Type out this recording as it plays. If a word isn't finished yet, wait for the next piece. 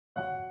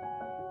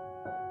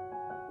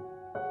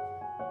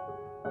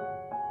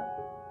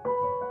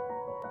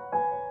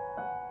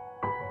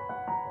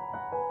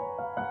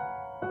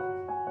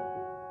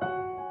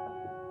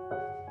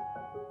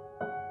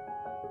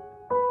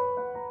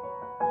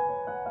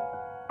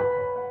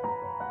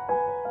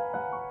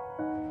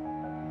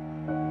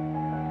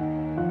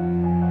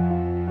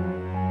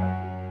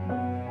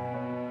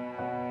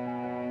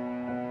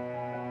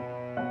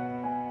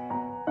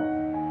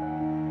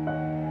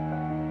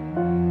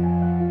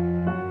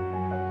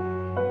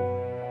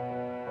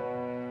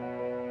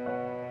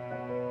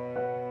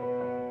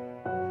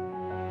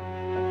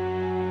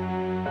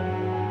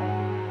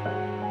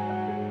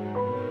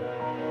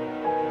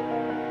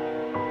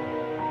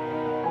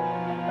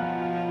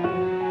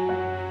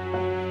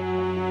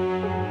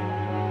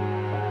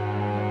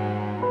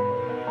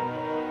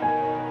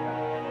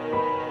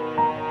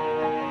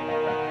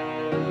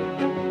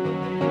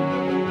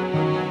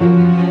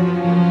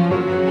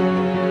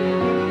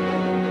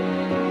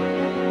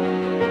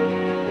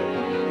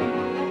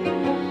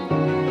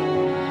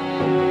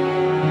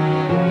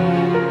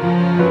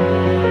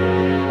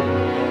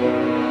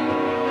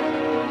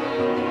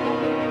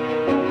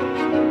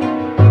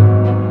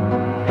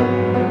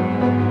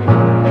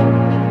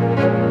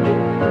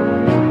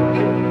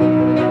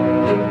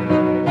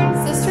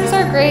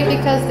Great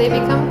because they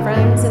become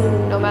friends,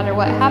 and no matter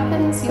what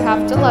happens, you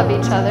have to love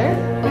each other.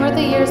 Over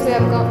the years, we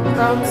have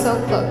grown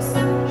so close.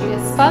 She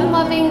is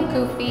fun-loving,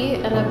 goofy,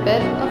 and a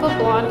bit of a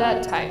blonde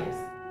at times.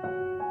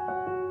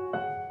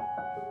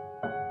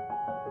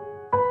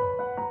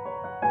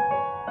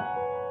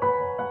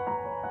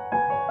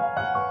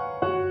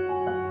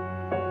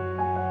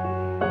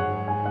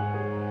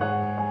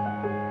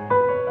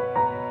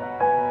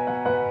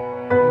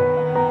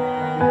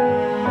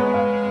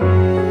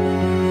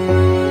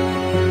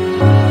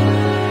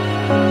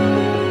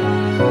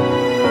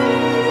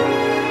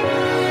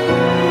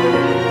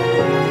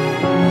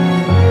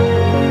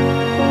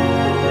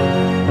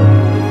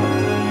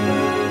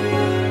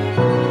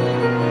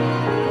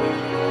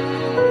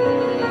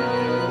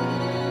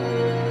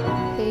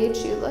 Paige,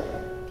 you look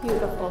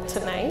beautiful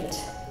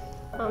tonight.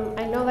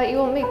 I know that you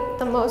will make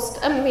the most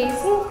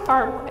amazing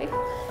farm wife.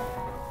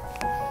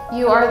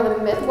 You are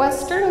the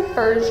Midwestern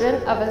version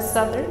of a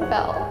Southern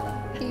belle.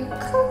 You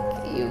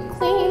cook, you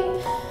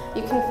clean,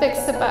 you can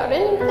fix about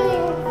anything,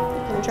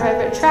 you can drive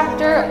a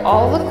tractor,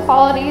 all the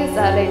qualities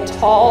that a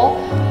tall,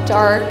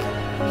 dark,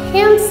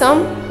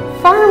 handsome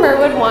farmer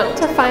would want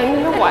to find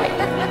in a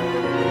wife.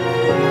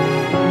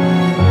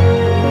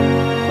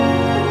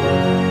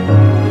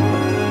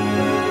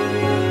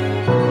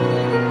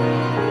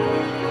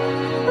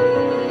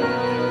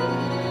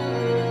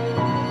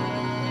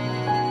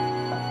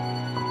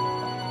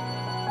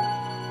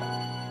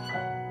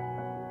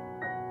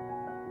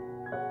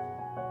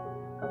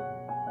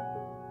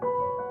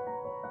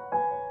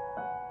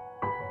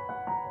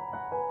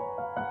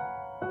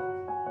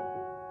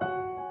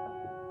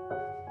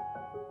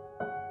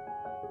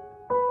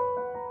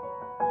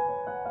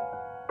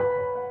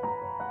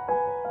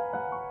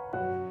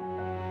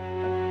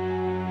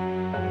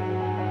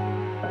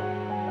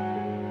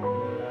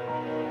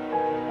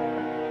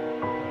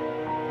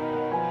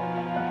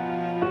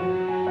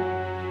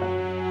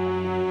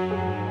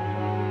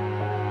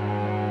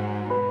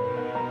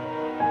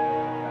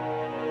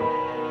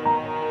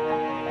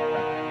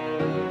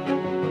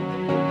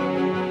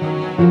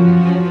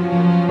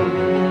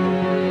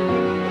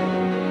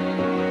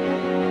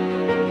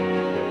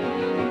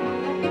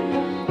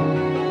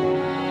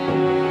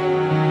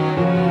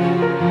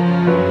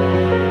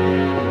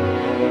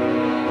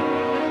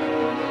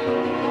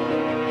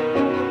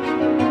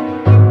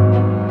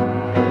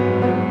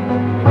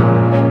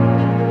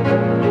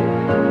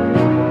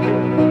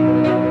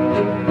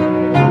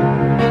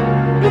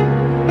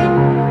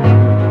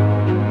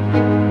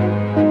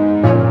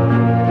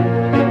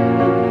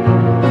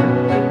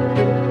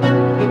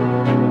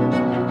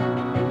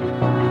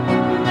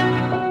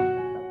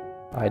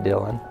 I,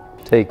 Dylan,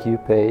 take you,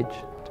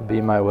 Paige, to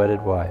be my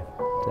wedded wife,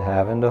 to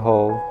have and to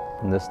hold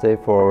from this day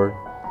forward,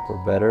 for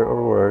better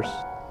or worse,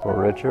 for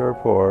richer or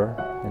poorer,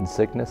 in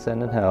sickness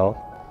and in health,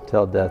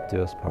 till death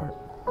do us part.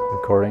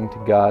 According to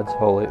God's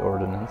holy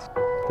ordinance,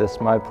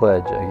 this my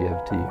pledge I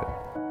give to you.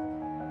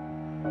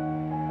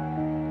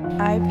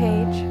 I,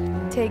 Paige,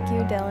 take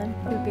you, Dylan,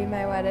 to be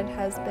my wedded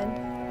husband,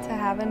 to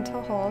have and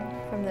to hold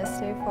from this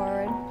day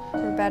forward,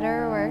 for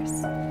better or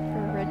worse,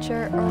 for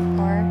richer or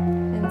poor,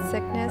 in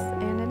sickness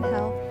and in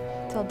health,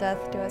 till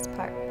death do us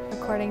part.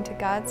 According to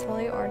God's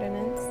holy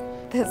ordinance,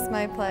 this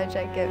my pledge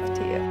I give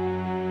to you.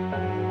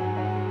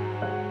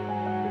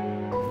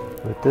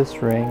 With this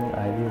ring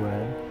I thee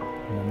wed,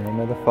 in the name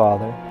of the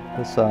Father,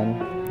 the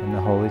Son, and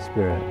the Holy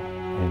Spirit.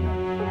 Amen.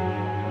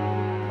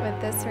 With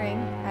this ring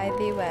I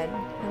thee wed,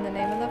 in the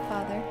name of the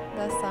Father,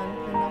 the Son,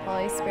 and the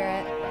Holy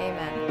Spirit.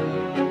 Amen.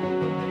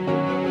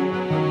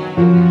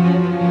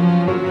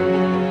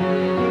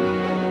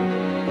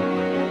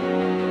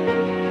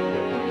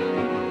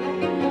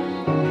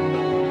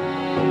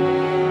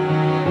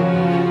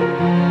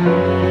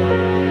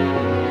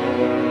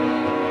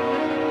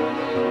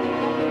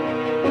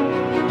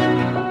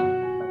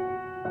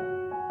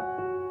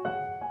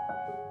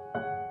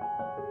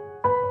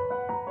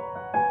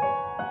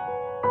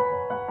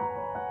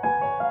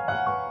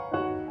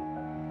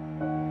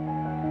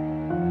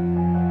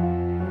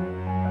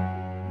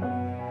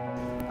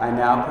 I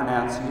now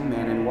pronounce you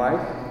man and wife.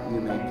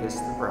 You may kiss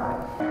the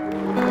bride.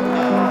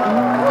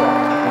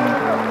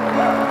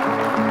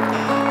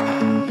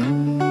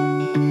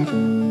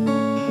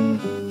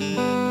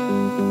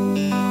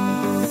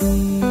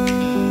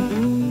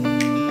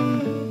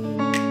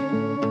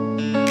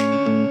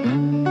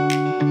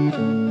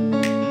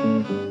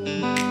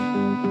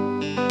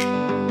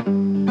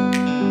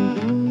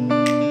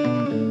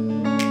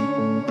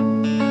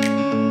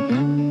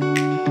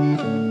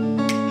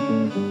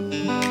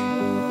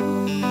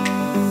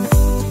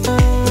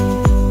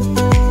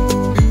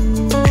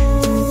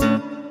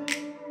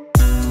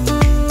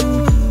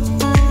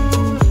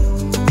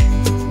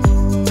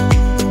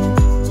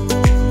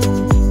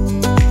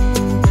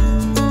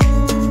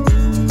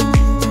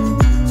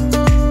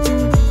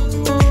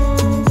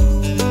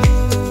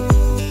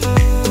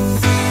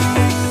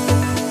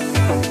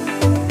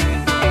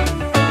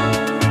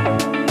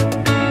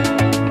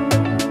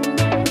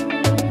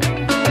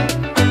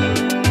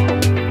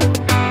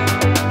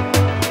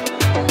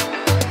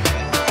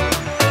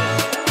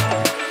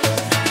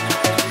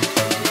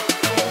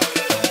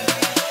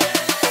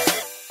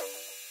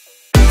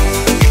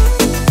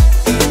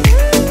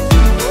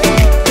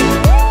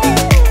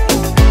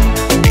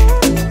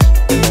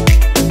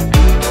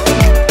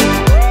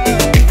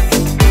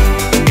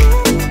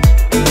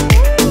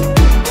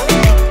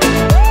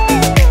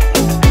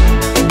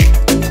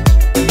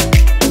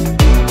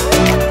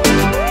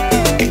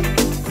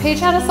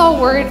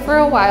 worried for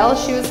a while.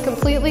 She was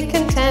completely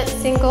content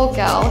single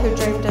gal who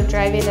dreamed of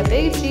driving a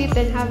big Jeep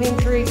and having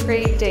 3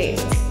 Great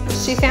Danes.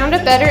 She found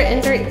a better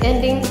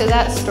ending to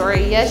that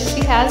story. Yes,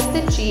 she has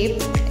the Jeep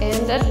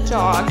and a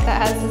dog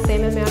that has the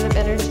same amount of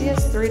energy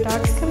as 3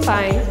 dogs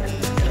combined.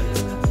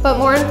 But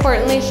more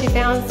importantly, she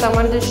found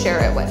someone to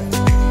share it with.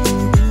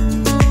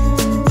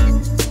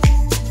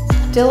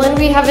 Dylan,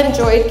 we have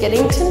enjoyed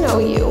getting to know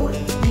you.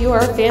 You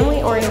are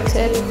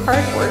family-oriented,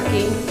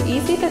 hardworking,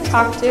 easy to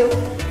talk to,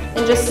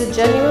 and just a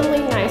genuinely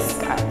nice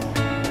guy.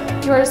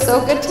 You are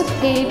so good to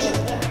Paige,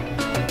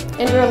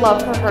 and your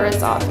love for her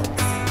is obvious.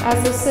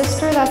 As a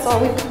sister, that's all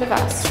we could have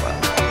asked for.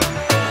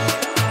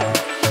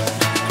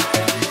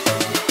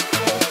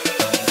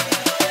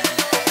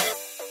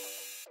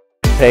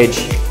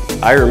 Paige,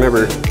 I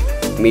remember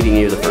meeting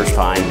you the first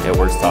time at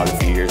Woodstock a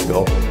few years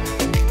ago,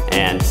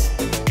 and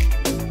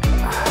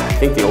I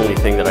think the only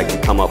thing that I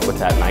could come up with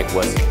that night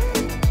was,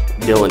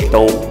 Dylan,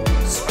 don't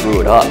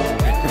screw it up.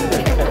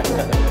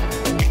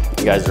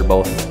 You guys are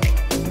both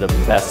the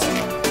best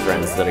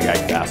friends that a guy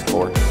could ask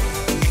for,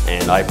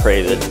 and I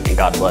pray that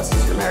God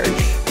blesses your marriage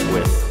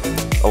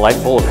with a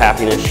life full of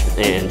happiness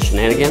and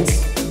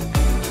shenanigans,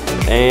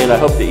 and I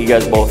hope that you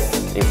guys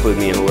both include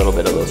me in a little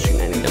bit of those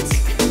shenanigans.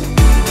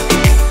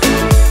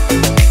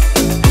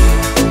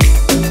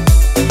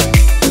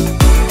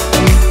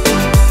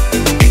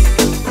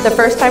 The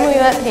first time we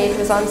met Paige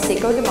was on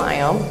Cinco de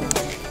Mayo.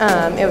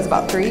 It was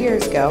about 3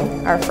 years ago,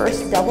 our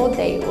first double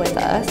date with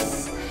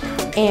us,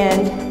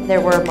 and there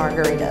were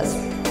margaritas.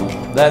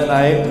 That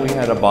night we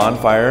had a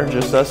bonfire,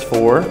 just us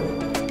 4.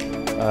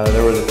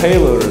 There was a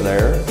payloader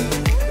there,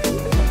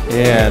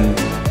 and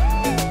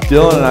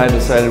Dylan and I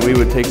decided we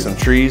would take some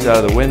trees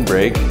out of the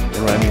windbreak,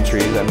 and when I mean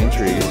trees,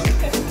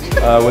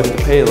 with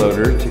the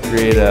payloader to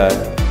create a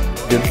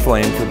good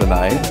flame for the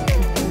night.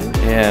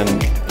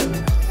 And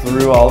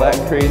through all that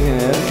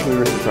craziness, we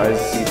were surprised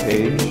to see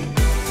Paige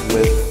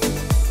with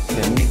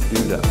him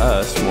due to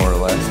us, more or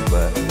less.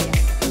 But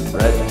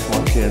Brett just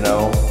wants you to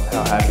know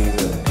how happy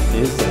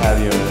he is to have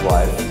you in his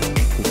life.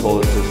 He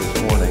told us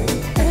this morning.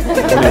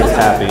 He was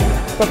happy.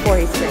 Before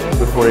he screamed.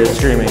 Before he was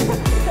screaming.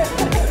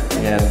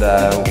 And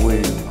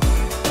we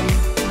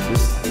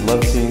just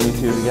love seeing you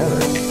two together.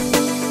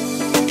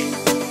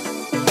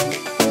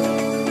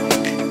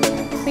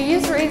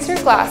 Please raise your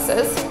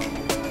glasses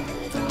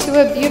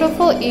to a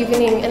beautiful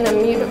evening and a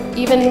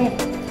even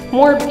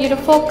more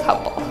beautiful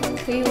couple.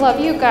 We love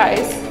you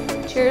guys.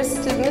 Cheers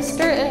to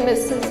Mr. and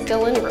Mrs.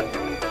 Dylan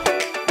Brooke.